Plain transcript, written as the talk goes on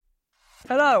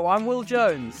Hello, I'm Will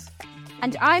Jones.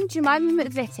 And I'm Jemima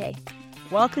McVitie.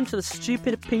 Welcome to the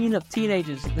Stupid Opinion of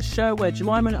Teenagers, the show where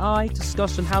Jemima and I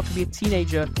discuss on how to be a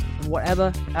teenager and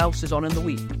whatever else is on in the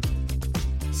week.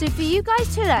 So for you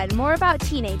guys to learn more about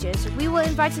teenagers, we will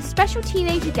invite a special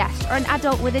teenager guest or an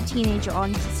adult with a teenager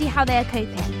on to see how they are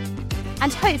coping.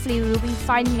 And hopefully we will be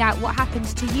finding out what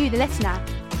happens to you, the listener,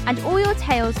 and all your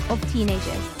tales of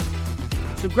teenagers.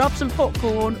 So grab some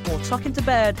popcorn or tuck into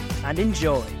bed and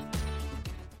enjoy.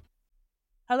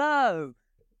 Hello.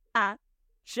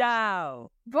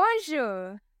 Ciao.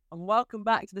 Bonjour. And welcome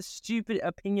back to the Stupid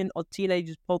Opinion of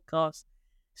Teenagers podcast,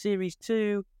 series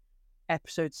 2,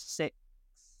 episode 6.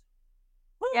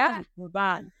 Yeah. We're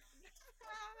back.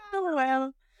 Oh,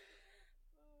 well.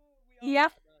 Yeah.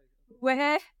 We're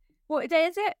here. What day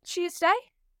is it? Tuesday?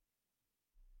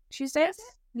 Tuesday?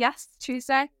 Yes,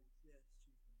 Tuesday.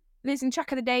 Losing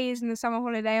track of the days in the summer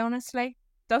holiday, honestly.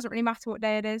 Doesn't really matter what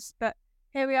day it is, but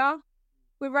here we are.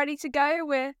 We're ready to go.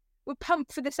 We're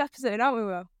pumped for this episode, aren't we,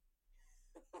 Will?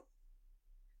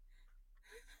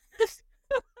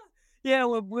 Yeah,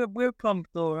 we're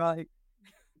pumped, all right.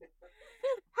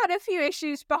 Had a few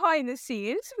issues behind the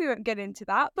scenes. We won't get into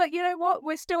that, but you know what?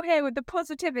 We're still here with the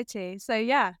positivity. So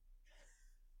yeah.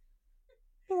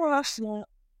 Oh, that's not.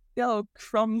 Oh,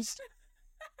 crumbs.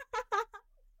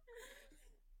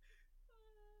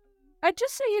 And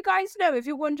just so you guys know, if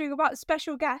you're wondering about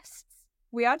special guests,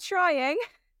 we are trying.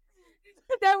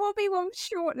 There will be one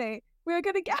shortly. We're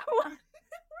going to get one.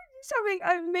 We're just having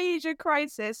a major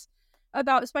crisis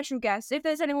about special guests. If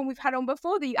there's anyone we've had on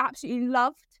before that you absolutely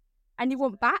loved and you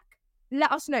want back,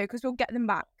 let us know because we'll get them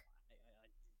back.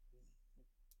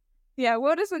 Yeah,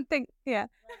 Will doesn't think, yeah.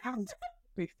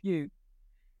 With you.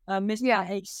 Mr.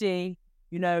 HC,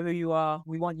 you know who you are.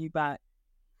 We want you back.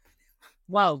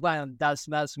 Well,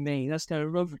 that's me. That's kind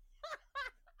of rough.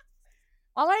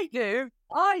 I do.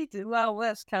 Well,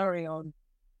 let's carry on.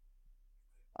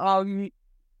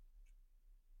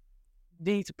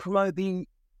 Need to promote the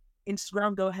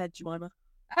Instagram. Go ahead, Jemima.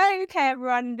 Okay,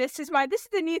 everyone. This is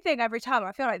the new thing every time.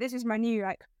 I feel like this is my new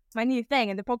thing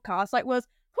in the podcast.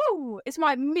 It's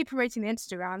me promoting the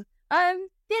Instagram. The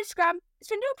Instagram, it's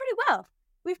been doing pretty well.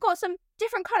 We've got some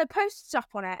different kind of posts up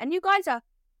on it, and you guys are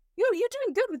you're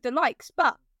doing good with the likes.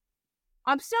 But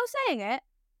I'm still saying it.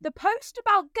 The post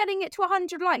about getting it to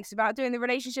 100 likes about doing the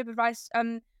relationship advice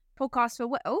podcast for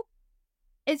Will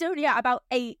is only at about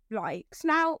 8 likes.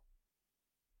 Now,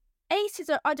 8 is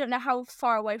I don't know how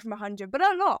far away from 100, but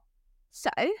a lot.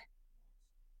 So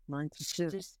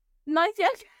 96. 90.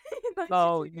 Okay.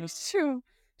 Oh, yes.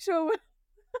 Sure.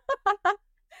 But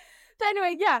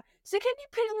anyway, yeah. So can you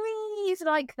please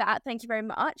like that? Thank you very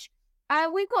much.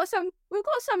 We've got some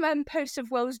posts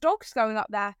of Will's dogs going up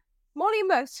there. Molly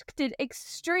Musk did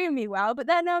extremely well, but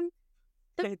then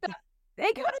they kind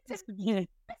of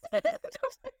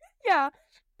yeah,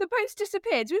 the post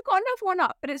disappeared. We've got another one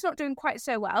up, but it's not doing quite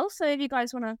so well. So if you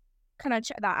guys want to kind of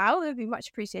check that out, it would be much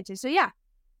appreciated. So yeah,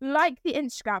 like the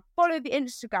Instagram, follow the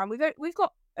Instagram. We've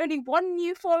got only one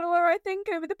new follower, I think,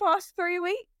 over the past 3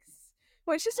 weeks,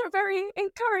 which is not very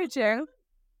encouraging.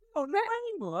 Oh, no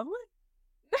anymore, have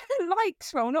we?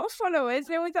 Likes, well, not followers.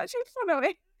 No one's actually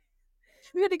following.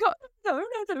 We only got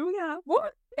yeah.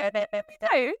 What? No.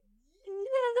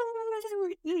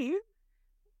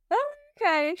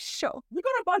 Okay, sure. We got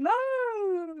to buy no.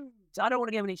 I don't want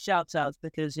to give any shout outs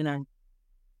because, isn't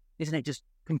it just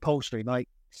compulsory, like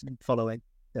following?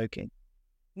 Joking.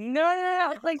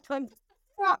 No, like time.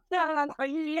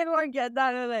 You won't get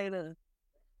that later.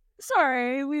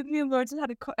 Sorry, we just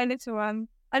had a little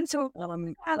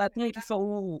thank you for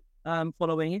all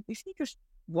following. If you just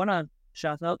want to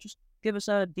shout out, just give us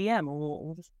a DM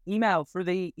or just email through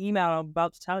the email I'm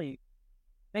about to tell you.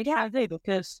 Make it happy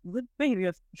because we'd be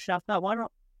a shout out. Why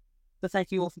not? But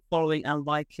thank you all for following and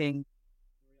liking.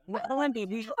 We've got a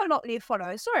lot new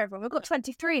followers. Sorry, everyone. We've got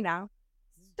 23 now.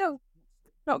 Still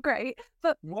not great,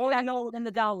 but more than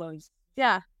the downloads.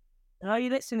 Yeah. Are you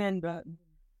listening? But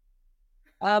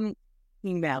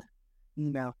email.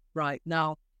 Right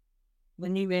now, the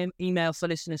new email for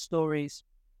listener stories.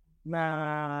 Here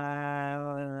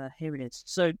it is.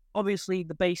 So obviously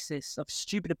the basis of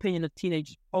Stupid Opinion of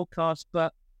Teenagers podcast,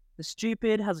 but the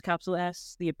stupid has a capital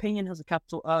S, the opinion has a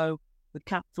capital O, the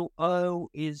capital O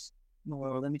is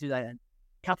let me do that again.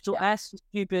 Capital S for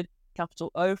stupid,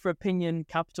 capital O for opinion,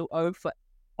 capital O for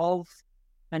of,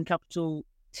 and capital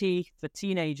T for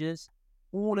teenagers,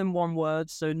 all in one word,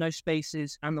 so no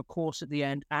spaces, and the course at the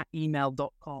end at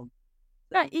email.com.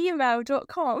 At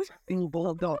email.com?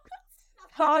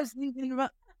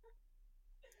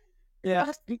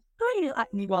 Yeah. At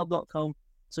email.com.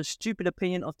 So Stupid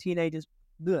Opinion of Teenagers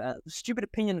stupid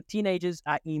opinion of teenagers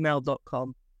at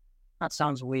email.com. That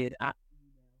sounds weird.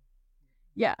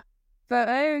 Yeah, but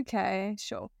okay,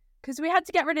 sure. Because we had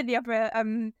to get rid of the other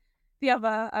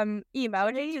email.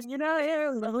 And it just,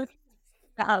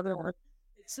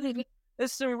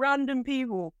 There's some random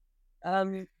people.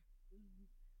 Because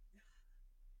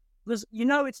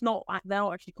it's not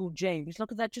now actually called James. Just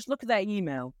look at that. Just look at that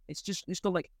email. It's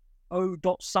got like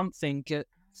o.something at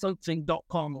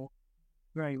something.com or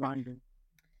very random.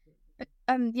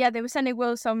 Yeah, they were sending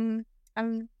Will some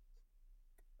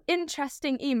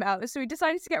interesting emails, so we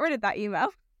decided to get rid of that email.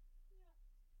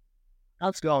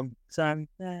 That's gone. So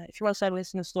if you want to send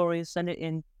listener stories, send it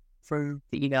in through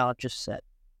the email I just said.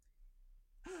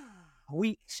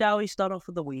 Shall we start off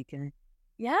with the weekend?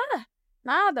 Yeah.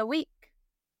 The week.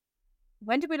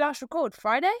 When did we last record?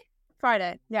 Friday,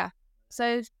 yeah.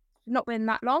 So it's not been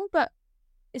that long, but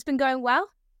it's been going well.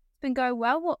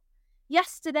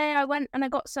 Yesterday I went and I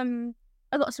got some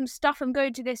stuff. I'm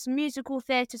going to this musical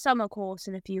theatre summer course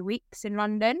in a few weeks in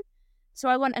London. So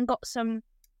I went and got some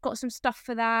stuff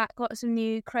for that, got some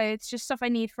new clothes, just stuff I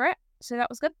need for it. So that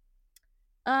was good.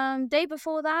 Day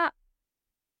before that,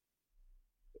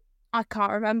 I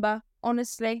can't remember,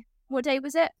 honestly. What day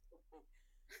was it?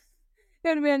 It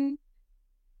would have been...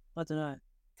 I don't know.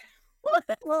 What?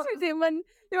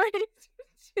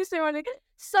 Tuesday morning.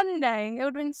 Sunday. It would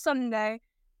have been Sunday.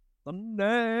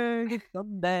 Sunday.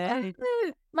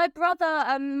 My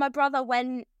brother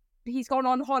went. He's gone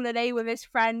on holiday with his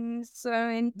friends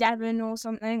in Devon or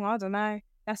something. I don't know.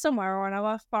 They're somewhere or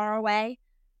another, far away.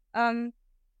 Lovely.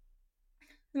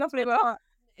 Well,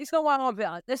 it's not one of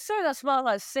it. There's something that smells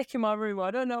like sick in my room.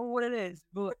 I don't know what it is,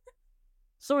 but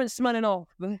something's smelling off.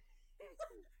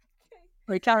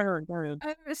 Wait, carry on.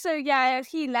 So yeah,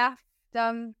 he left.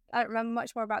 I don't remember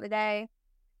much more about the day.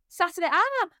 Saturday.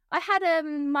 I had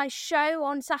my show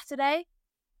on Saturday.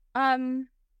 It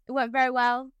went very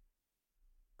well.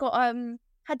 Got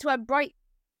had to wear bright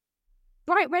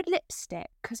red lipstick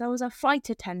because I was a flight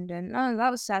attendant. Oh, that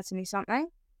was certainly something.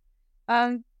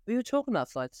 We were talking about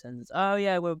flight attendants. Oh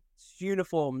yeah, we're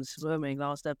uniforms, weren't we,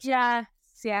 last episode? Yeah.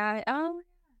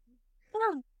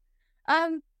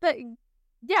 But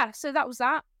yeah, so that was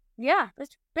that. Yeah,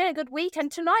 it's been a good week.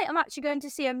 And tonight I'm actually going to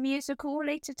see a musical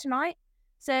later tonight.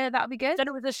 So that'll be good. Then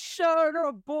it was a show, not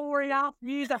a boring ass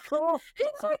musical.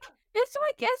 It's like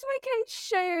a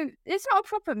show. It's not a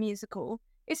proper musical.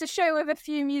 It's a show with a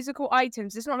few musical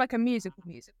items. It's not like a musical,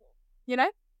 you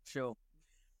know? Sure.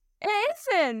 It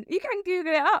isn't. You can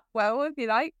Google it up. Well, if you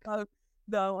like. Oh,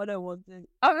 no, I don't want to.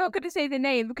 I'm not going to say the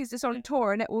name because it's on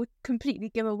tour and it will completely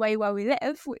give away where we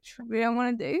live, which we don't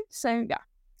want to do. So yeah.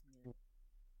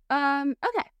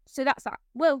 Okay, so that's that.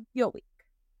 Will, your week.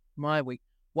 My week.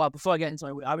 Well, before I get into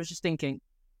my week, I was just thinking.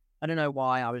 I don't know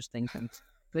why I was thinking,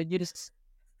 but you just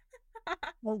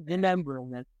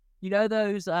remembering that. You know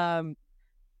those open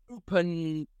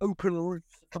roof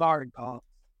garden parks.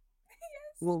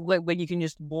 Yes. Well, when you can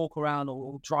just walk around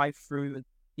or drive through, and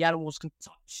the animals can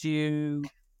touch you.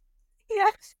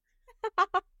 Yes.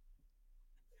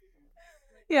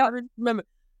 Yeah. I remember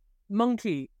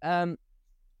Monkey.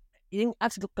 He didn't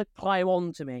actually climb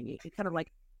onto me. It kind of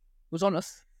like was on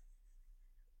us.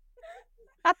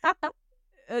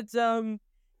 It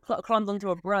climbed onto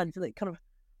a branch and it kind of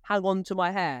hung onto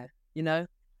my hair, you know.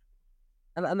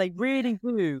 And they really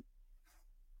do.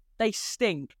 They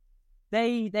stink.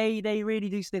 They really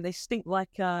do stink. They stink like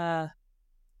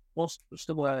what's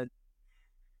the word?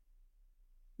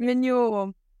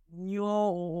 Manure.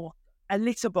 A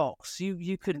litter box.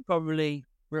 You could probably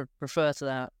refer to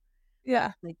that.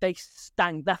 Yeah. They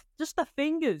stank. Just the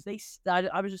fingers.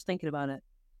 I was just thinking about it.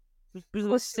 It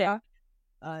was sick.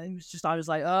 It was just, I was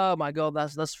like, oh my god,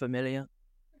 that's familiar.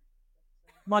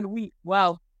 My week,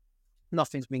 well,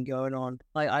 nothing's been going on.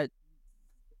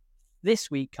 This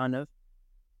week kind of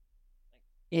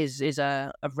is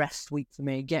a rest week for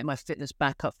me. Getting my fitness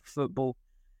back up for football,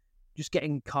 just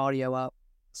getting cardio up.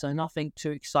 So nothing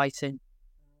too exciting.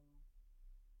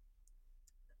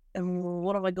 And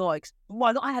what have I got?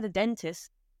 Well, I had a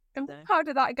dentist. How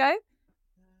did that go?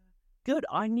 Good.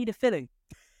 I need a filling.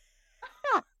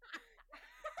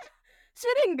 So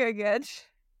it didn't go good.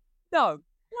 No.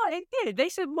 Well, it did. They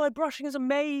said my brushing is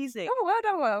amazing. Oh, well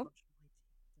done, Will.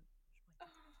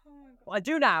 I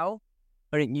do now.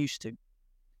 I didn't used to.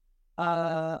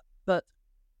 But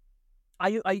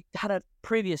I had a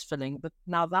previous filling, but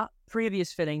now that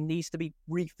previous filling needs to be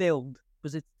refilled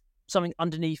because it's something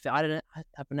underneath it. I don't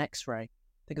have an X-ray.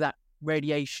 Think of that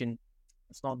radiation.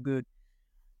 It's not good.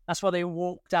 That's why they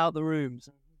walked out the rooms.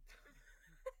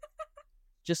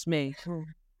 Just me.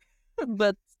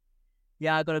 But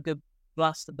yeah, I got a good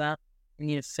blast of that. I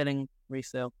need a filling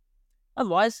refill.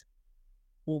 Otherwise,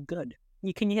 all good.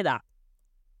 Can you hear that?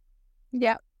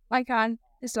 Yeah, I can.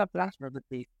 It's lovely. That's rubber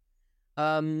teeth.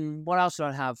 What else do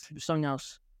I have? Something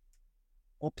else.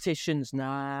 Opticians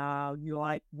now. You're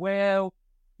like, well,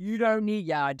 you don't need.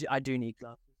 Yeah, I do need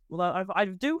glasses. Well, I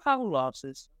do have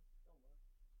glasses.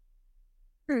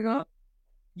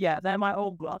 Yeah, they're my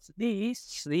old glasses.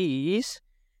 These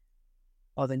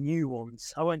are the new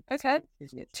ones. I won't. Okay,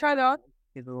 try that on.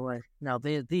 Give them away. Now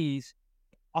these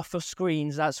are for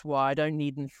screens. That's why I don't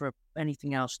need them for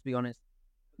anything else. To be honest,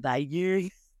 they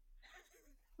use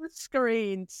the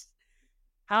screens.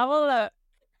 Have a look.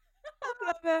 I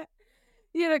love it.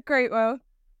 You look great, Will.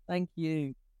 Thank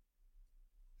you.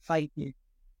 Thank you.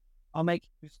 I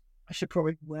should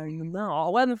probably be wearing them now.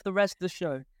 I'll wear them for the rest of the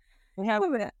show.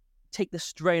 Take the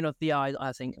strain off the eyes.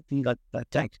 I think I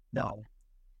take no.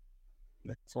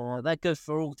 But they're good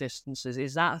for all distances.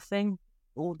 Is that a thing?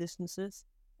 All distances?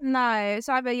 No, it's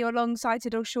either you're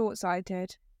long-sighted or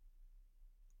short-sighted.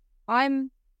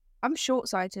 I'm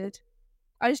short-sighted.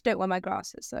 I just don't wear my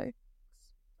glasses, so I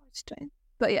just don't.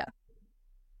 But yeah.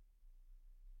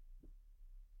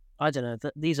 I don't know.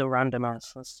 These are random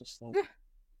ads. That's just think.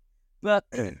 But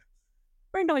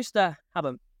very nice to have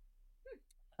them.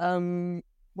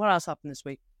 What else happened this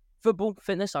week? Football,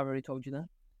 fitness. I've already told you that.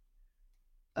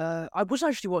 I was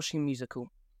actually watching a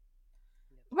musical.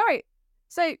 Right.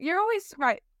 So you're always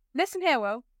right. Listen here,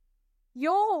 Will.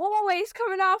 You're always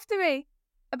coming after me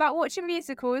about watching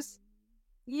musicals.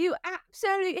 You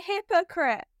absolute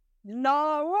hypocrite.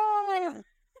 No.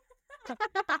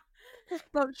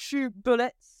 Don't shoot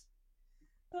bullets.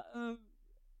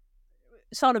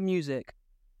 Sound of Music.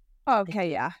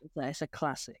 Okay, yeah. It's a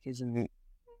classic, isn't it?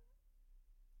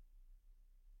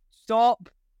 Stop.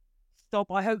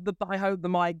 I hope the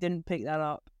mic didn't pick that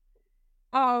up.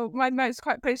 Oh, my mic's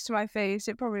quite close to my face.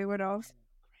 It probably would have.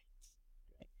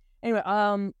 Anyway,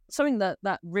 something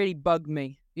that really bugged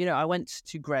me. You know, I went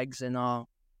to Greg's in our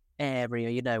area.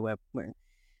 You know where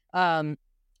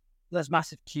there's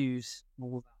massive queues.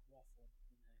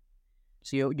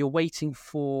 So you're waiting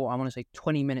for, I want to say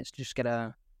 20 minutes to just get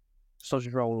a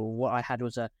sausage roll. Or what I had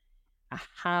was a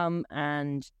ham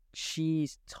and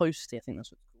cheese toasty. I think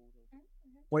that's what it's called.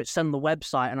 Or it's on the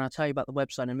website, and I'll tell you about the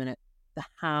website in a minute. The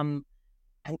ham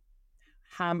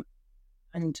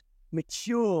and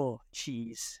mature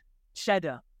cheese,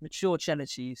 mature cheddar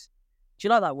cheese. Do you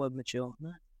like that word, mature?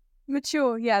 No?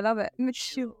 Mature, yeah, I love it.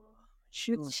 Mature.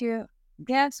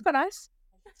 Yeah, it's quite nice.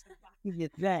 You're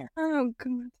there. Oh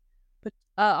god. But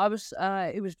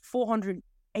it was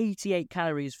 488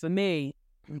 calories for me.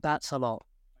 That's a lot.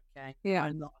 Okay. Yeah.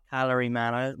 I'm not a calorie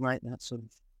man. I don't like that sort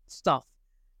of stuff.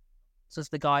 So it's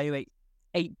the guy who ate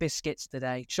 8 biscuits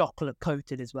today, chocolate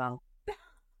coated as well.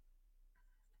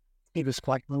 He was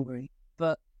quite hungry.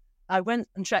 But I went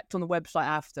and checked on the website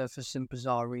after for some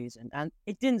bizarre reason, and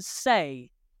it didn't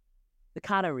say the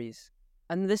calories.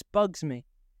 And this bugs me.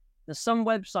 There's some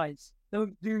websites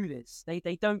don't do this. They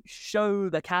don't show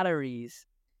the calories.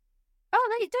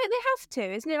 Oh, they have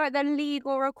to. Isn't it like their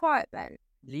legal requirement?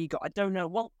 Legal? I don't know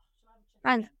what.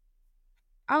 And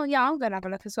oh yeah, I'm gonna have a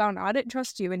look as well now. I don't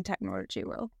trust you in technology,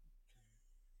 Will.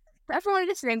 For everyone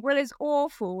listening, Will is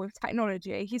awful with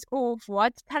technology. He's awful.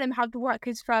 I'd tell him how to work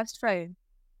his first phone.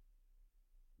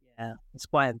 Yeah, it's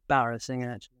quite embarrassing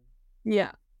actually.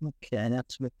 Yeah. Okay,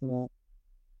 that's a bit more.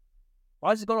 Why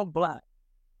has it got on black?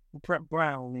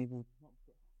 Brown even.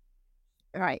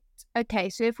 Right. Okay,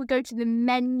 so if we go to the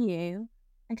menu,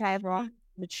 okay, everyone.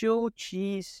 Mature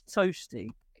cheese toasty.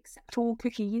 Accept all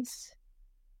cookies.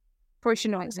 Probably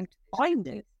should not exempt. Find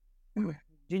it.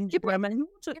 Gingerbread man.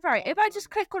 Right. If I just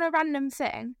click on a random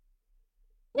thing,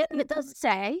 it does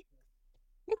say.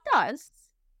 It does.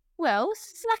 Well,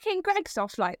 slacking Greg's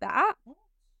off like that.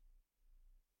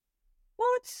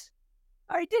 What?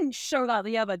 I didn't show that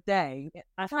the other day.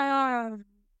 I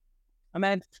may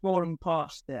have scrolling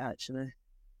past it actually.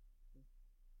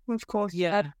 Of course.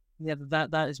 Yeah. Yeah,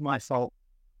 that is my fault.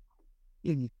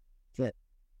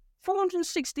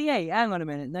 468. Hang on a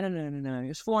minute. No.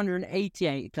 It's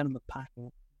 488. Kind of a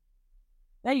packet.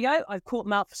 There you go. I've caught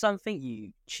them out for something,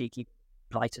 you cheeky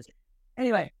blighters.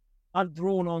 Anyway, I've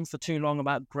drawn on for too long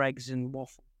about Greg's and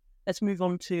waffle. Let's move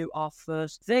on to our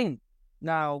first thing.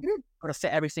 Now, got to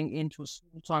fit everything into a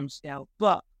small time scale,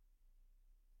 but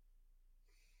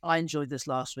I enjoyed this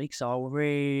last week, so I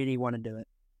really want to do it.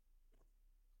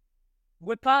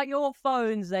 Whip out your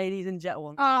phones, ladies and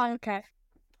gentlemen. Oh, okay.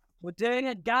 We're doing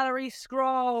a gallery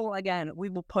scroll again. We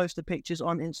will post the pictures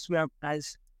on Instagram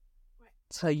as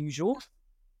per usual.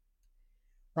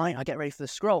 Right, I get ready for the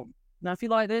scroll. Now, if you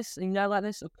like this and you like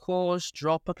this, of course,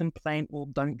 drop a complaint or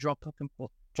don't drop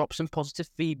drop some positive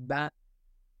feedback.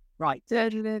 Right.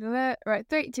 Right,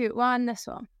 3, 2, 1, this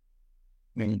one.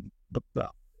 Okay,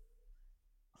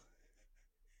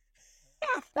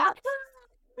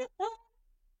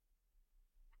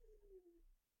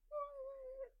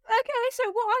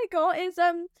 so what I got is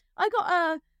I got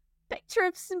a picture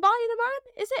of Spider-Man.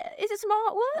 Is it some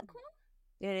artwork?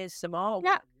 It is some artwork.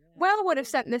 Yeah. Will would have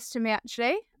sent this to me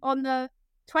actually on the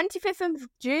 25th of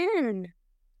June.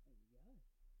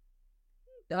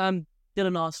 Dylan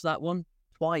asked that one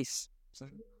twice. So,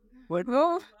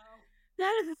 well,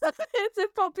 it's a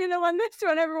popular one. This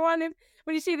one, everyone.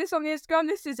 When you see this on the Instagram,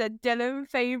 this is a Dylan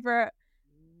favourite.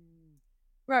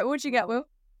 Right, what'd you get, Will?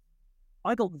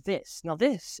 I got this. Now,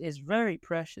 this is very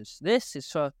precious. This is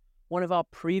for one of our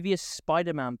previous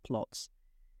Spider-Man plots.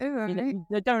 Ooh, You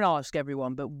know, don't ask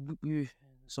everyone, but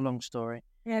it's a long story.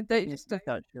 Yeah, don't.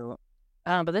 Sure.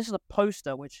 But this is a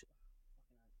poster, which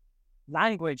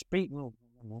language beat,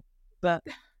 but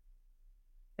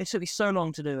it took me so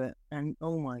long to do it, and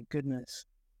oh my goodness,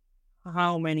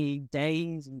 how many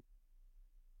days? And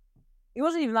it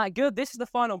wasn't even that good. This is the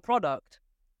final product.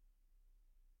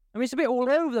 I mean, it's a bit all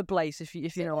over the place, if you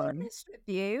know what I mean. With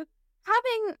you,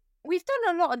 we've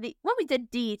done a lot of the. When we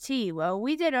did DT,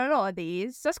 we did a lot of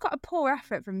these. That's quite a poor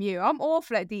effort from you. I'm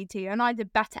awful at DT, and I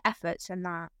did better efforts than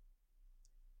that.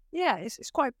 Yeah,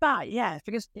 it's quite bad. Yeah,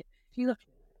 because if you look,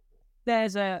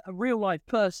 there's a real life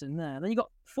person there. Then you got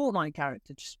Fortnite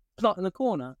character just plot in the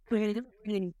corner,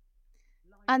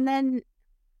 and then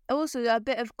also a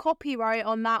bit of copyright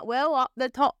on that. Will up the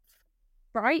top,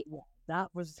 right? Yeah,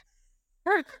 that was.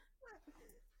 I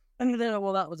don't know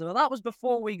what that was about. That was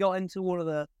before we got into all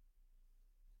of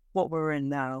what we're in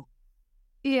now.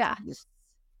 Yeah.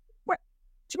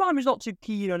 Jemima's not too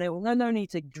keen on it. Well, no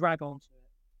need to drag on to it.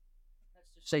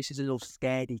 Let's just say she's a little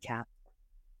scaredy cat.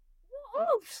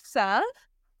 Oh, sir.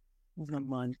 Never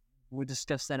mind. We'll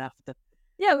discuss that after.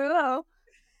 Yeah, we will.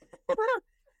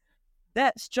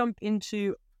 Let's jump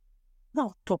into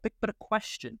not a topic, but a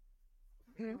question.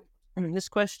 Mm-hmm. And this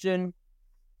question,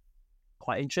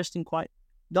 quite interesting, quite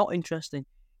not interesting.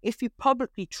 If you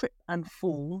publicly trip and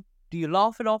fall, do you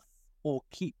laugh it off or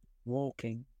keep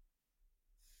walking?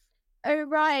 Oh,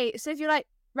 right. So if you're like,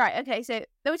 right, okay, so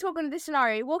they were talking this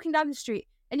scenario, you're walking down the street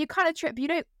and you kind of trip, you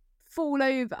don't fall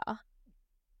over.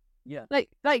 Yeah. But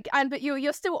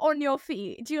you're still on your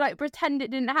feet. Do you like pretend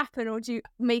it didn't happen, or do you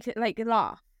make it like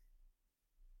laugh?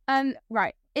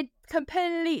 Right. It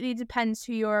completely depends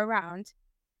who you're around.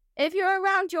 If you're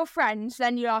around your friends,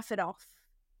 then you laugh it off.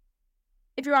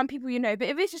 If you're around people you know, but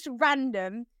if it's just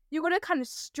random, you're gonna kind of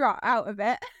strut out of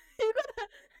it.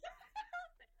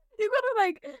 you gotta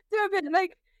like do a bit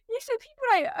like you see people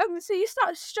like so you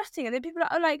start strutting and then people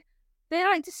are like they're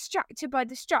like distracted by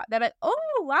the strut. They're like,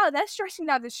 oh wow, they're strutting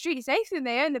down the streets. They think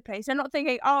they own the place. They're not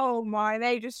thinking, oh my,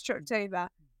 they just tripped over.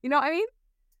 You know what I mean?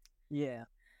 Yeah.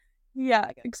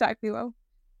 Yeah, exactly. Well,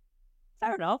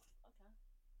 fair enough. Okay.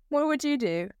 What would you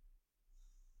do?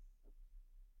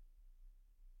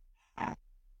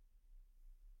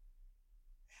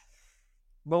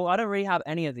 Well, I don't really have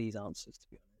any of these answers, to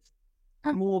be honest.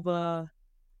 I'm more of a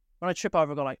when I trip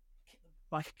over, I go like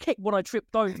kick what I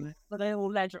tripped over. But they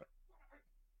all ledger.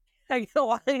 Hey,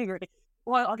 so angry.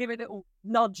 Well, I'll give it a little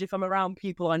nudge if I'm around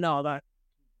people I know. Like,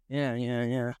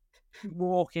 yeah.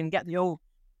 Walking, get the old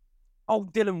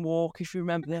Dylan walk, if you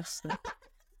remember this.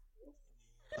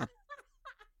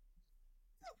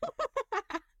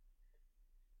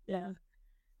 Yeah.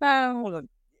 Well,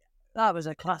 that was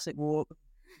a classic walk.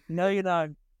 No, you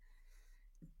know.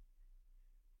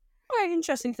 Very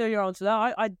interesting theory on to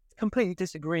that. I completely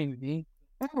disagree with you.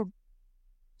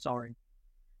 Sorry.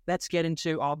 Let's get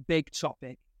into our big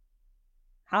topic.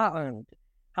 How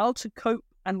to cope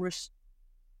and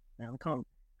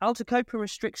how to cope and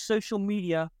restrict social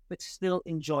media but still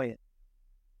enjoy it.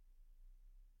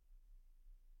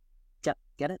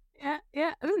 Get it?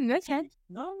 Yeah. Okay.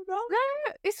 No.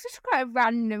 It's just quite a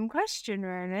random question,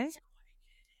 really.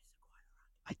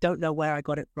 I don't know where I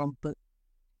got it from, but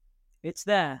it's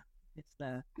there. It's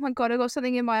there. Oh my god, I got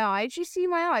something in my eye. Did you see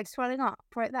my eye swelling up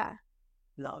right there?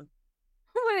 No.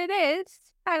 Well, it is.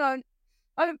 Hang on.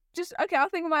 I'll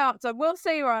think of my answer. We'll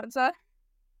say your answer.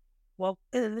 Well,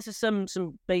 this is some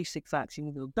basic facts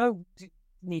you don't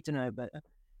need to know, but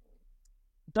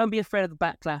don't be afraid of the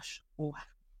backlash. Oh,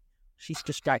 she's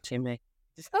distracting me.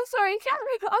 Oh, sorry,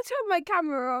 I'll turn my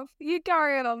camera off. You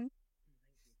carry on.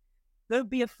 Don't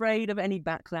be afraid of any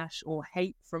backlash or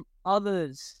hate from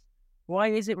others. Why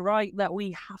is it right that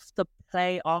we have to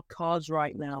play our cards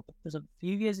right now? Because a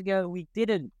few years ago we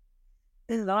didn't.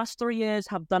 in the last 3 years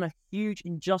have done a huge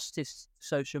injustice to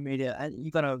social media, and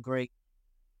you've got to agree.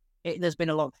 There's been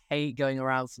a lot of hate going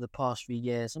around for the past few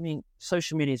years. I mean,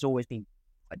 social media has always been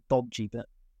like dodgy, but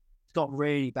it's got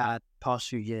really bad past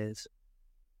few years.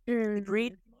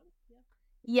 Agreed?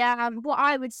 Yeah, what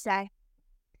I would say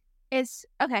is,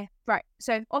 okay, right.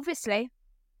 So obviously,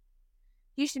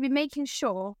 you should be making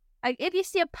sure, like, if you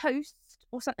see a post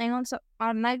or something on, I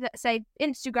don't know, let's say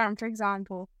Instagram, for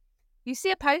example, you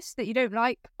see a post that you don't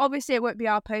like. Obviously, it won't be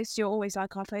our post. You'll always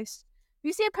like our post.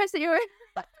 You see a post that you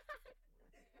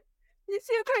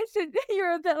see a post that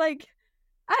you're a bit like,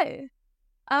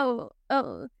 oh,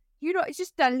 you know,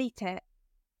 just delete it,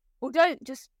 or don't,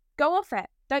 just go off it.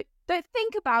 Don't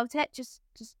think about it. Just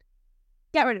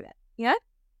get rid of it. You know,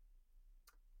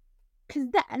 because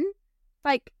then,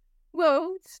 like,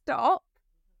 we'll stop,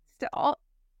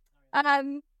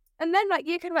 and then, like,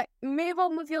 you can, like, move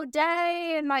on with your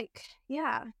day and, like,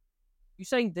 yeah. You're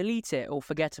saying delete it or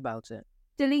forget about it?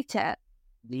 Delete it.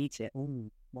 Delete it. Ooh,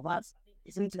 well,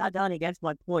 isn't that done against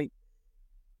my point?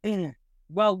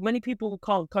 Well, many people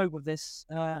can't cope with this,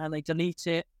 and they delete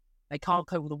it. They can't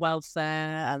cope with the welfare,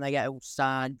 and they get all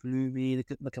sad, gloomy. They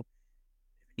look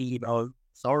emo.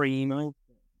 Sorry, emo.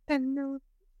 No.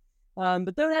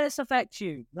 But don't let this affect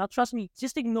you. Now, trust me,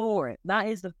 just ignore it. That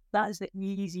is the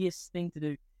easiest thing to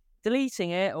do.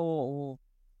 Deleting it or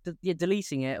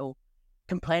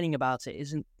complaining about it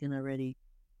isn't gonna really.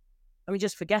 I mean,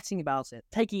 just forgetting about it,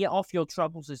 taking it off your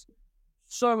troubles is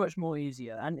so much more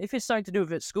easier. And if it's something to do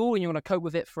with at school and you want to cope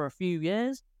with it for a few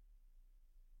years,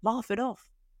 laugh it off.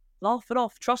 Laugh it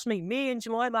off. Trust me, me and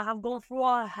Jemima have gone through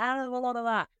a hell of a lot of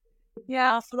that.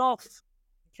 Yeah. Laugh it off.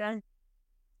 Okay?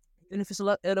 Even if it's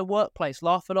at a workplace,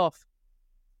 laugh it off.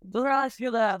 Doesn't I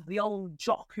feel the old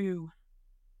jock who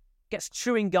gets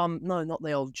chewing gum? No, not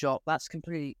the old jock. That's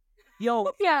completely... The old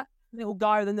little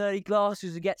guy with the nerdy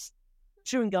glasses who gets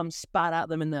chewing gum spat at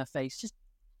them in their face. Just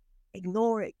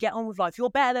ignore it. Get on with life.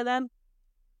 You're better than them.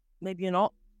 Maybe you're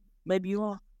not. Maybe you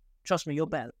are. Trust me, you're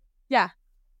better. Yeah,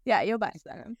 you're better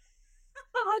than them.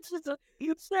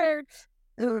 You're scared.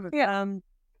 Yeah.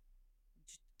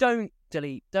 Don't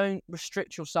delete. Don't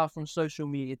restrict yourself from social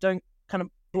media. Don't kind of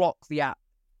block the app.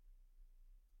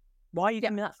 Why are you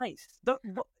giving me that face? I'm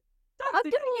giving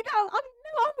you that.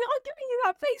 I'm giving you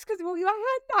that face because of all your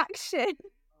hand action.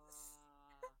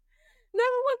 No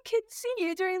one can see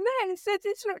you doing that. It says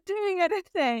it's not doing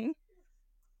anything.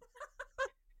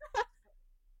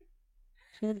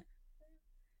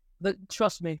 But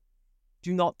trust me,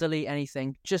 do not delete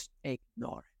anything. Just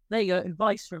ignore it. There you go.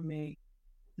 Advice from me.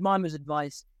 Mine was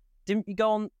advice. Didn't you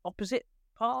go on opposite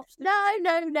paths? No.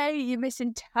 You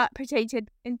misinterpreted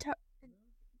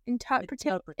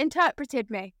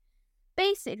me.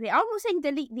 Basically, I'm not saying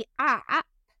delete the app.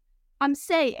 I'm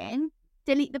saying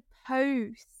delete the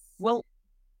post. Well,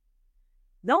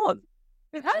 no.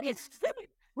 We're having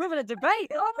a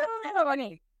debate.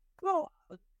 Well,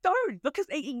 don't, because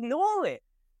ignore it.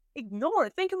 Ignore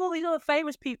it. Think of all these other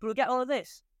famous people who get all of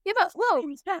this. Yeah, but,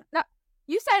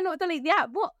 you say not delete the app.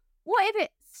 What if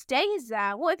it stays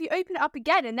there? What if you open it up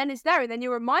again and then it's there and then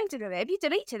you're reminded of it? If you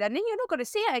delete it, then you're not going to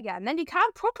see it again. Then you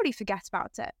can't properly forget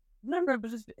about it. Remember,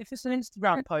 if it's an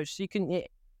Instagram post, you can...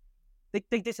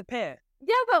 They disappear.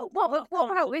 Yeah, but what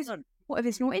if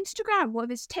it's not Instagram? What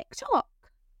if it's TikTok?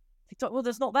 TikTok, well,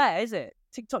 that's not there, is it?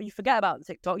 TikTok, you forget about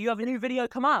TikTok. You have a new video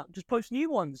come out, just post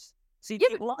new ones. See if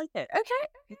people like it.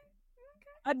 Okay.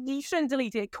 And you shouldn't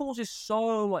delete it. It causes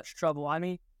so much trouble. I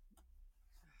mean,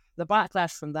 the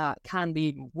backlash from that can be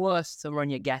even worse than when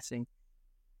you're getting.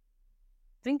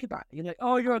 Think about it. You're like,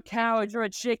 oh, you're a coward, you're a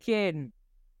chicken.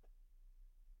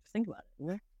 Just think about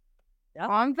it. Yeah?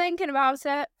 I'm thinking about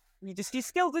it. You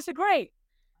still disagree.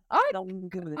 I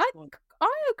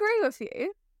agree with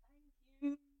you.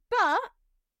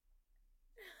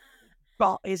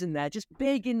 But isn't there just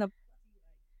big in the...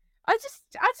 I just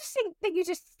think that you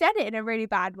just said it in a really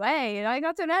bad way. Like,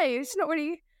 I don't know. It's not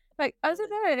really, like, I don't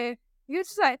know. You're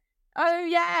just like, oh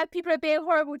yeah, people are being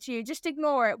horrible to you. Just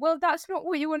ignore it. Well, that's not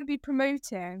what you want to be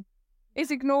promoting.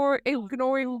 It's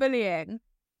ignoring bullying.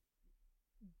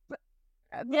 But,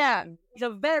 yeah, it's a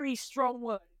very strong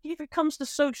word. If it comes to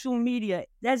social media,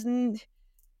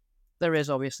 there is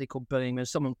obviously called bullying when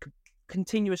someone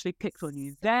continuously picks on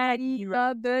you.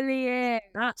 Bullying.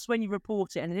 That's when you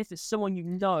report it, and if it's someone you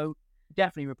know,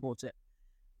 definitely report it.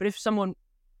 But if someone,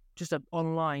 just an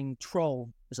online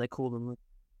troll, as they call them,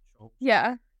 trolls.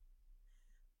 Yeah.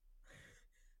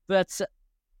 But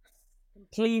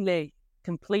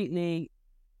completely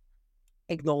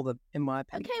ignore them, in my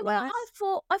opinion. Okay, well,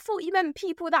 I thought you meant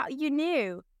people that you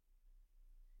knew.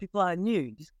 People I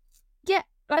knew. Yeah.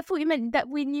 I thought you meant that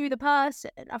we knew the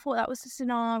person. I thought that was the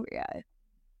scenario.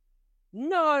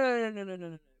 No.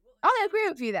 I agree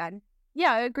with you then.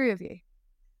 Yeah, I agree with you.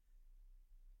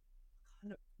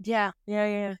 Yeah.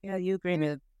 You agree with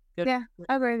it. Good. Yeah,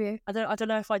 I agree with you. I don't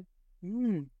know if I.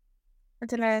 I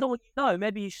don't know. Someone you know,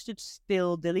 maybe you should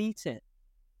still delete it.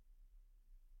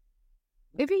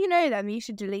 If you know them, you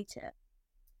should delete it.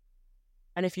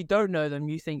 And if you don't know them,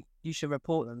 you think you should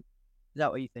report them. Is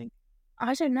that what you think?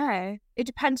 I don't know. It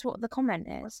depends what the comment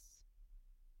is.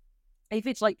 If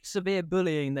it's like severe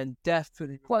bullying, then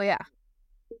definitely. Well, yeah.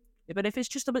 But if it's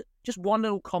just one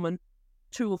little comment,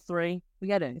 2 or 3, we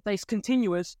get it. If it's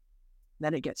continuous,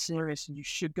 then it gets serious, and you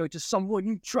should go to someone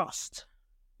you trust.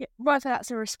 Yeah, whether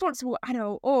that's a responsible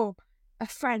adult or a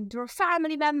friend or a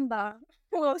family member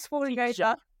or a falling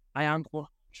over. I am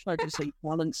trying to say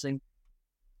balancing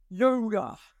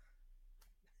yoga.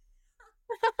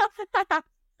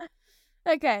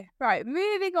 Okay, right,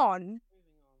 moving on.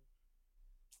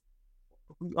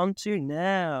 On to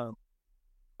now.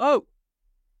 Oh,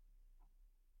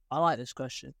 I like this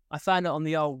question. I found it on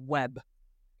the old web.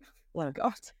 Oh,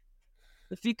 God.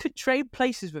 If you could trade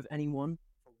places with anyone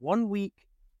for 1 week,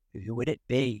 who would it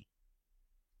be?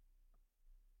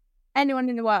 Anyone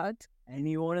in the world.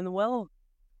 Anyone in the world.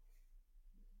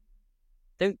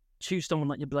 Don't choose someone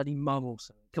like your bloody mum or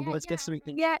something. Come on, let's get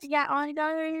something. Yeah, I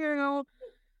know.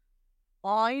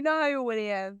 I know,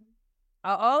 William.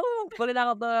 Putting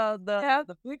out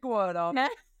the big word up. Yeah.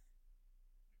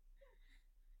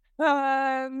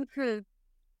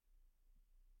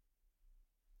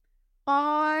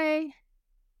 I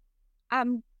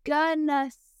am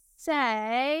gonna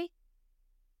say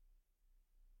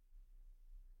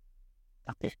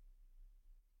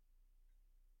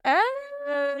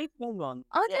One.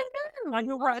 I don't know.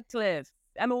 Daniel Radcliffe,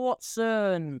 Emma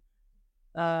Watson,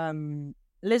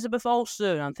 Elizabeth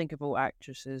Olsen. I'm thinking of all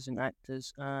actresses and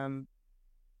actors. Rodra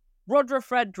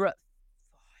Fedra.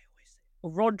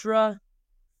 Rodra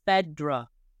Fedra.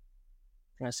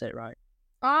 Can I say it right?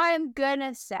 I'm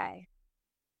gonna say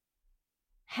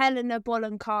Helena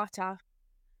Bonham Carter.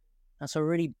 That's a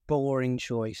really boring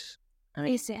choice. I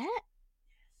mean, Is it?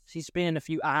 she's been in a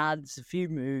few ads, a few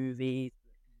movies.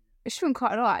 She's been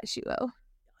quite a lot, actually, Will.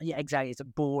 Yeah, exactly. It's a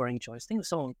boring choice. Think of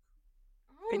someone.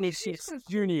 Vinicius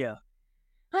Junior.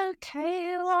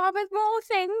 Okay, a lot bit more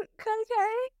think.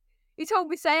 Okay. You told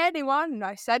me say anyone, and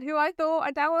I said who I thought.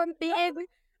 I don't want to be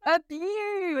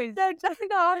abused.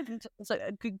 It's like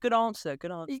a good answer.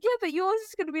 Good answer. Yeah, but yours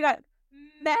is going to be like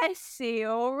Messi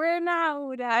or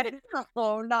Ronaldo.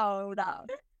 Oh no.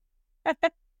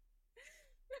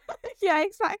 Yeah,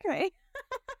 exactly.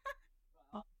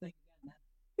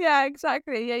 Yeah,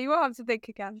 exactly. Yeah, you will have to think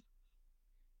again.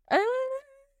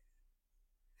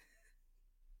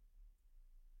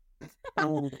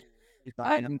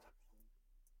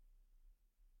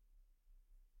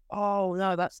 Oh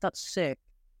no, that's sick.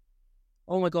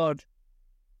 Oh my god.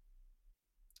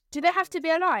 Do they have to be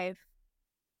alive?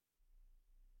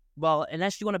 Well,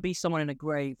 unless you want to be someone in a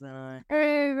grave, then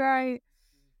Oh, right.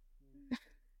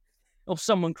 or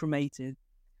someone cremated.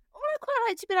 I would quite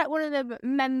like to be like one of the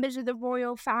members of the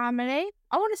royal family.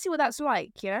 I want to see what that's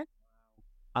like, you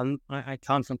know? I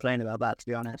can't complain about that, to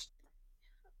be honest.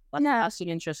 That's an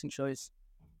interesting choice.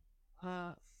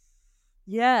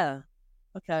 Yeah.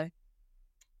 Okay.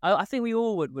 I think we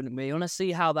all would, wouldn't we? I want to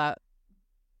see how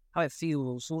it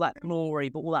feels, all that glory,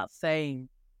 but all that fame.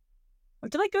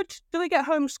 Do they get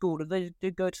homeschooled, or do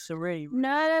they go to Surrey?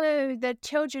 No, the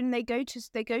children they go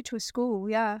to a school,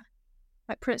 yeah.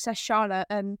 Like Princess Charlotte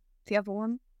and the other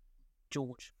one.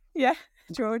 George. Yeah,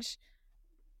 George.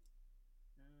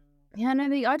 Yeah, no,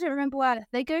 I don't remember where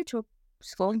they go to a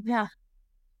school. Yeah,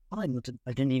 I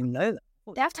didn't even know that.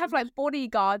 They have to have like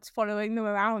bodyguards following them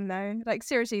around, though. Like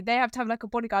seriously, they have to have like a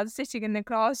bodyguard sitting in the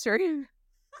classroom.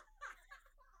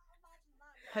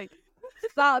 Hey,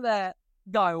 start there,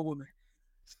 guy or woman.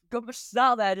 Got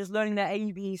start there, just learning their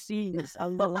ABCs. I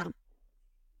love that.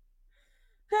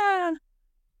 Yeah.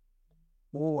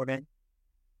 Boring.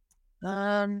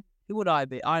 Who would I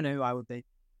be? I know who I would be.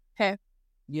 Who?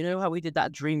 You know how we did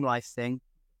that dream life thing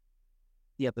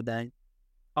the other day?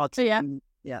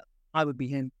 Yeah, I would be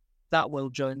him. That Will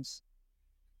Jones.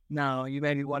 Now, you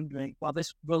may be wondering, well,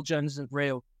 this Will Jones isn't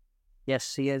real.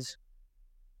 Yes, he is.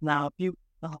 Now,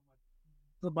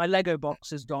 my Lego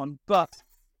box is gone, but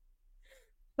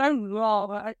don't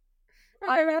laugh.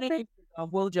 I really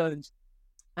love Will Jones,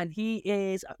 and he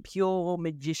is a pure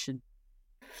magician.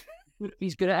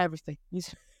 He's good at everything.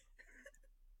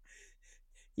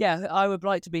 Yeah, I would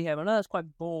like to be him. I know that's quite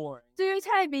boring. So you're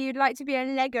telling me you'd like to be a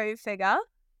Lego figure?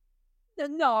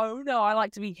 No, I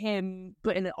like to be him,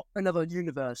 but in another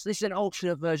universe. This is an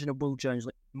alternate version of Will Jones,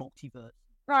 like multiverse.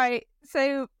 Right.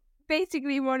 So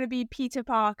basically, you want to be Peter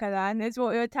Parker then, is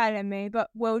what you're telling me, but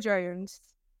Will Jones.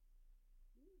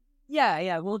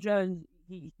 Yeah. Will Jones.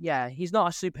 He's not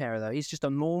a superhero though. He's just a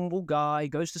normal guy.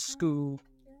 Goes to school.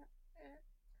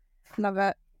 Love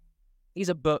it. He's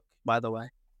a book, by the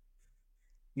way.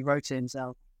 He wrote it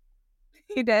himself.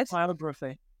 He did.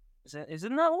 Biography.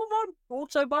 Isn't that one?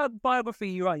 Autobiography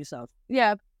you write yourself?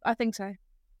 Yeah, I think so.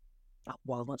 Oh,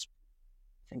 well, I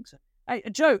think so. Hey, a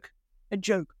joke.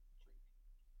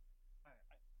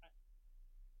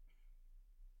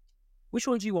 Which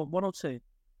one do you want? 1 or 2?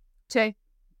 2.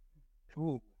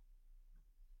 Ooh.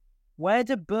 Where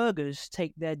do burgers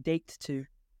take their date to?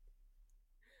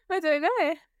 I don't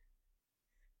know.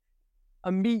 A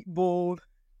meatball.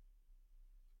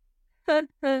 That's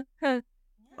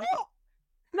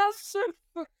so...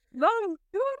 No.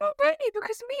 not really,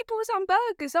 because meatballs and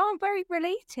burgers aren't very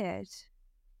related.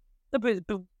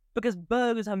 Because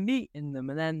burgers have meat in them,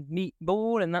 and then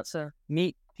meatball, and that's a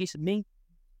piece of meat.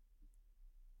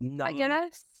 No. I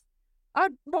guess.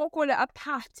 I'd not call it a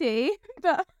patty,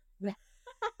 but...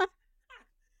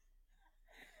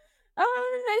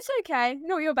 it's okay.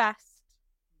 Not your best.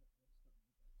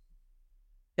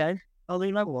 Okay, I'll do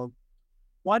another one.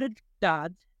 Why did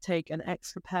Dad take an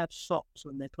extra pair of socks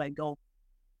when they play golf?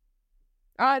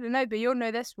 I don't know, but you'll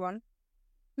know this one.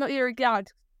 Not your dad.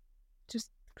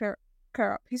 Just clear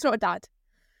up. He's not a dad.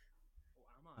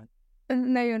 Oh, am I?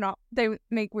 No, you're not. Don't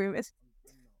make rumours.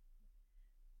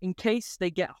 In case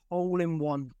they get a hole in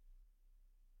one.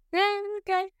 Yeah,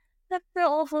 okay. That's not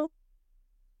awful.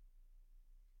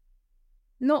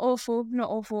 Not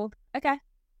awful. Okay.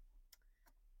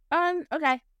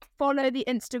 Okay. Follow the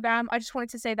Instagram. I just wanted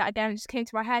to say that again. It just came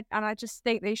to my head, and I just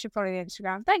think that you should follow the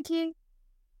Instagram. Thank you.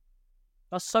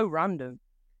 That's so random.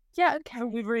 Yeah, okay.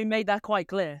 We've really made that quite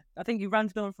clear. I think you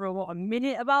ranted on for a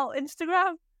minute about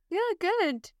Instagram? Yeah,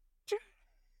 good.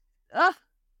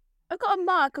 I've got a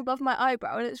mark above my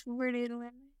eyebrow, and it's really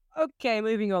annoying. Okay,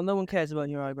 moving on. No one cares about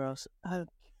your eyebrows. I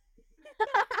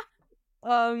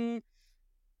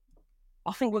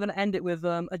think we're going to end it with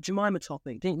a Jemima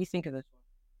topic. Didn't you think of this one?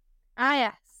 Ah,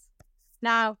 yes.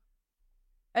 Now,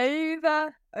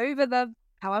 over the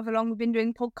however long we've been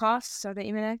doing podcasts, I don't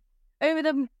even know.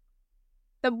 Over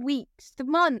the weeks, the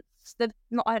months, I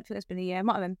don't think it's been a year, it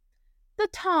might have been. The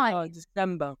time. Oh,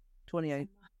 December 28th.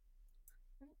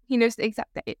 He knows the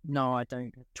exact date. No, I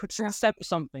don't. December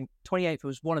something. 28th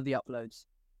was one of the uploads.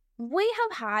 We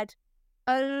have had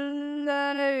a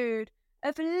load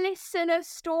of listener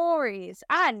stories,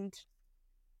 and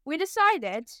we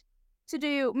decided to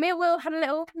do... Me and Will had a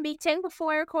little meeting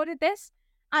before I recorded this,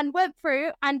 and went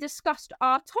through and discussed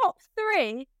our top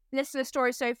 3 listener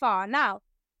stories so far. Now,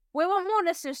 we want more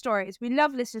listener stories. We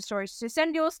love listener stories, so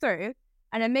send yours through,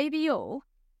 and then maybe you'll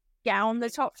get on the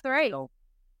top 3. Oh.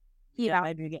 Yeah,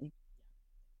 maybe you're getting...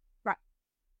 Right.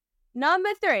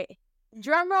 Number 3.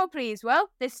 Drum roll, please. Well,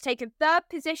 this is taking 3rd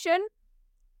position.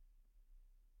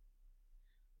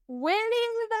 Willie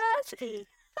Mercy.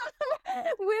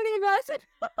 Willie Mercy.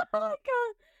 Oh my god.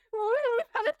 Willie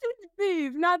Mercy's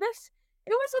move. Now this,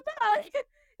 it was about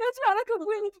like a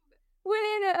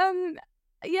Willie,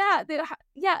 yeah,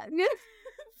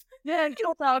 Yeah,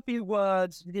 got out a few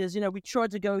words because, we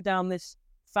tried to go down this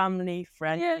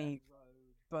family-friendly road,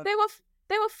 but...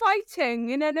 They were fighting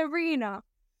in an arena.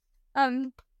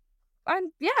 And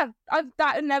yeah,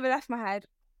 that never left my head.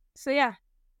 So yeah.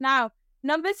 Now,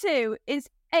 number 2 is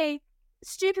a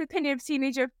Stupid Opinion of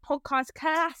Teenager podcast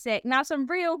classic. Now, some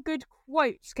real good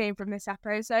quotes came from this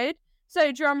episode.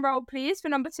 So, drum roll, please, for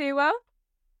number 2, Will.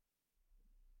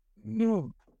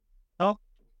 Oh.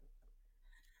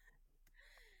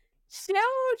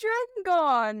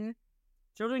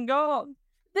 Children gone.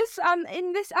 This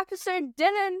in this episode,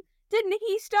 didn't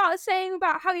he start saying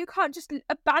about how you can't just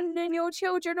abandon your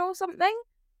children or something?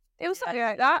 It was something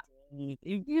like that.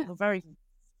 Very...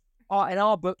 in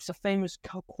our books, a famous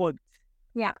quote.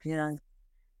 Yeah.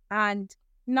 And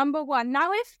number 1.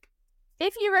 Now,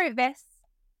 if you wrote this,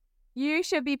 you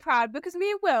should be proud, because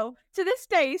me and Will, to this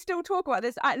day, still talk about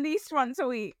this at least once a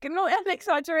week. And not an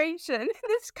exaggeration.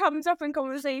 This comes up in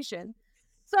conversation.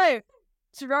 So,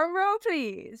 drum roll,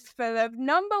 please, for the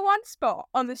number 1 spot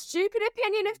on the Stupid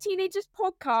Opinion of Teenagers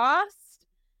podcast.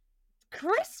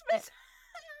 Christmas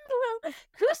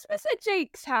at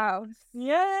Jake's house.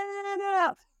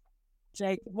 Yeah.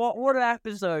 Jake, what an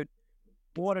episode.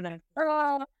 What an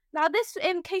episode. Now this,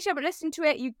 in case you haven't listened to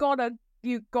it, you gotta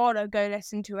go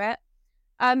listen to it.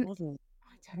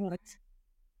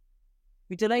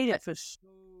 We delayed it for so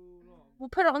long. We'll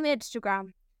put it on the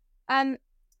Instagram.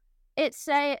 It's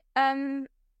a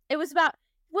it was about,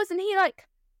 wasn't he like,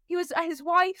 his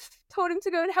wife told him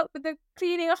to go and help with the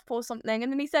cleaning up or something,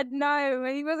 and then he said no,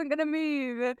 and he wasn't going to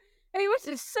move, and it was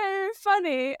just so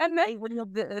funny. And then One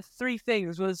of the three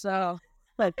things was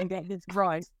let me get this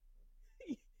right.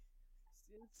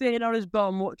 Sitting on his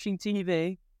bum watching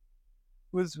TV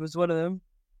was one of them.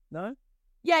 No?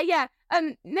 yeah,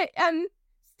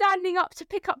 standing up to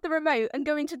pick up the remote and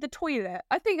going to the toilet.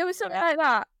 I think it was something like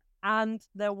that. And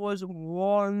there was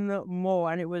one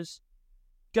more, and it was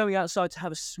going outside to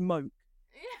have a smoke.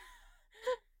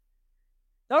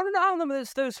 No,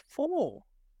 there's four.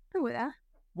 Oh, there.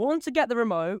 1 to get the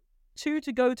remote, 2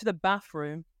 to go to the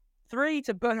bathroom, 3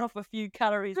 to burn off a few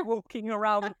calories walking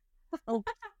around,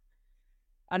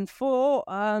 and 4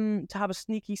 to have a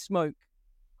sneaky smoke.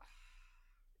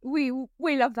 We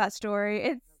love that story.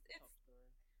 It's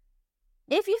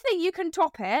if you think you can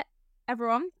top it,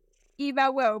 everyone,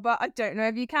 email Will, but I don't know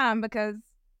if you can, because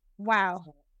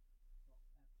wow.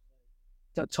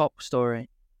 The top story.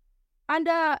 And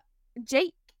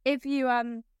Jake, if you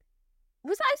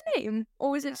was that his name,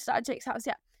 or was it just at Jake's house?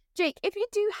 Yeah, Jake, if you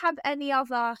do have any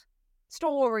other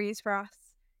stories for us,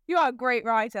 you are a great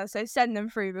writer, so send them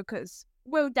through, because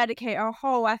we'll dedicate a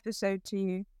whole episode to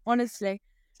you. Honestly.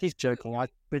 He's joking. I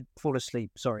would fall asleep.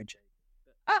 Sorry, Jake.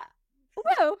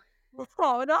 Will.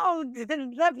 Oh no!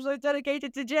 An episode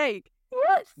dedicated to Jake.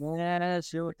 What? Yeah,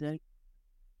 sure, Jake.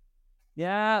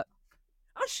 Yeah.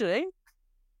 Actually,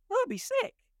 that'd be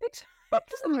sick.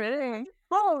 Really?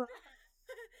 Oh.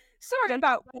 Sorry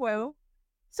about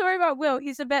Will.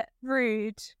 He's a bit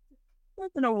rude. I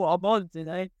don't know what I'm on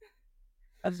today.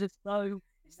 I'm just so...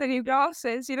 It's the new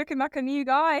glasses. You're looking like a new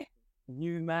guy.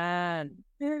 New man.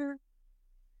 Yeah.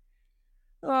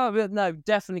 Oh, but no,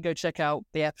 definitely go check out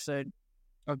the episode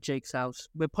of Jake's house.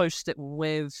 We'll post it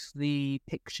with the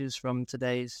pictures from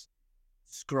today's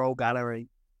scroll gallery.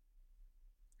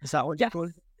 Is that what you call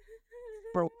it?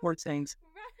 Scroll 14.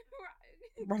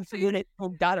 Unit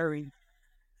from gallery.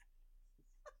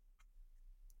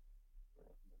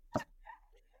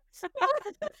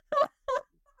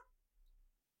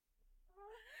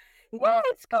 Yeah,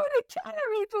 it's called a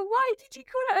gallery, but why did you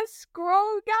call it a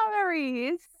scroll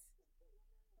gallery?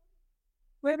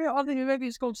 Maybe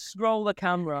it's called scroll the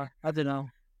camera. I don't know.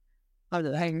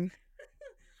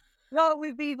 No,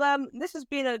 this has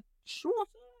been a short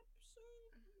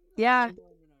episode. Yeah.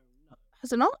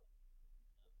 Has it not?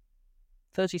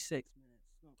 36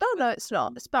 minutes. Oh, no, it's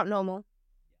not. It's about normal.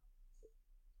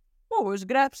 Oh, it was a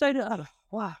good episode.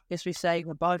 Wow. Guess we say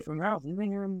goodbye from now.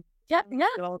 Yeah. I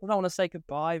don't want to say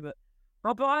goodbye, but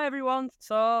bye, everyone.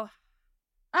 So.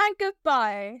 And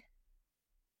goodbye.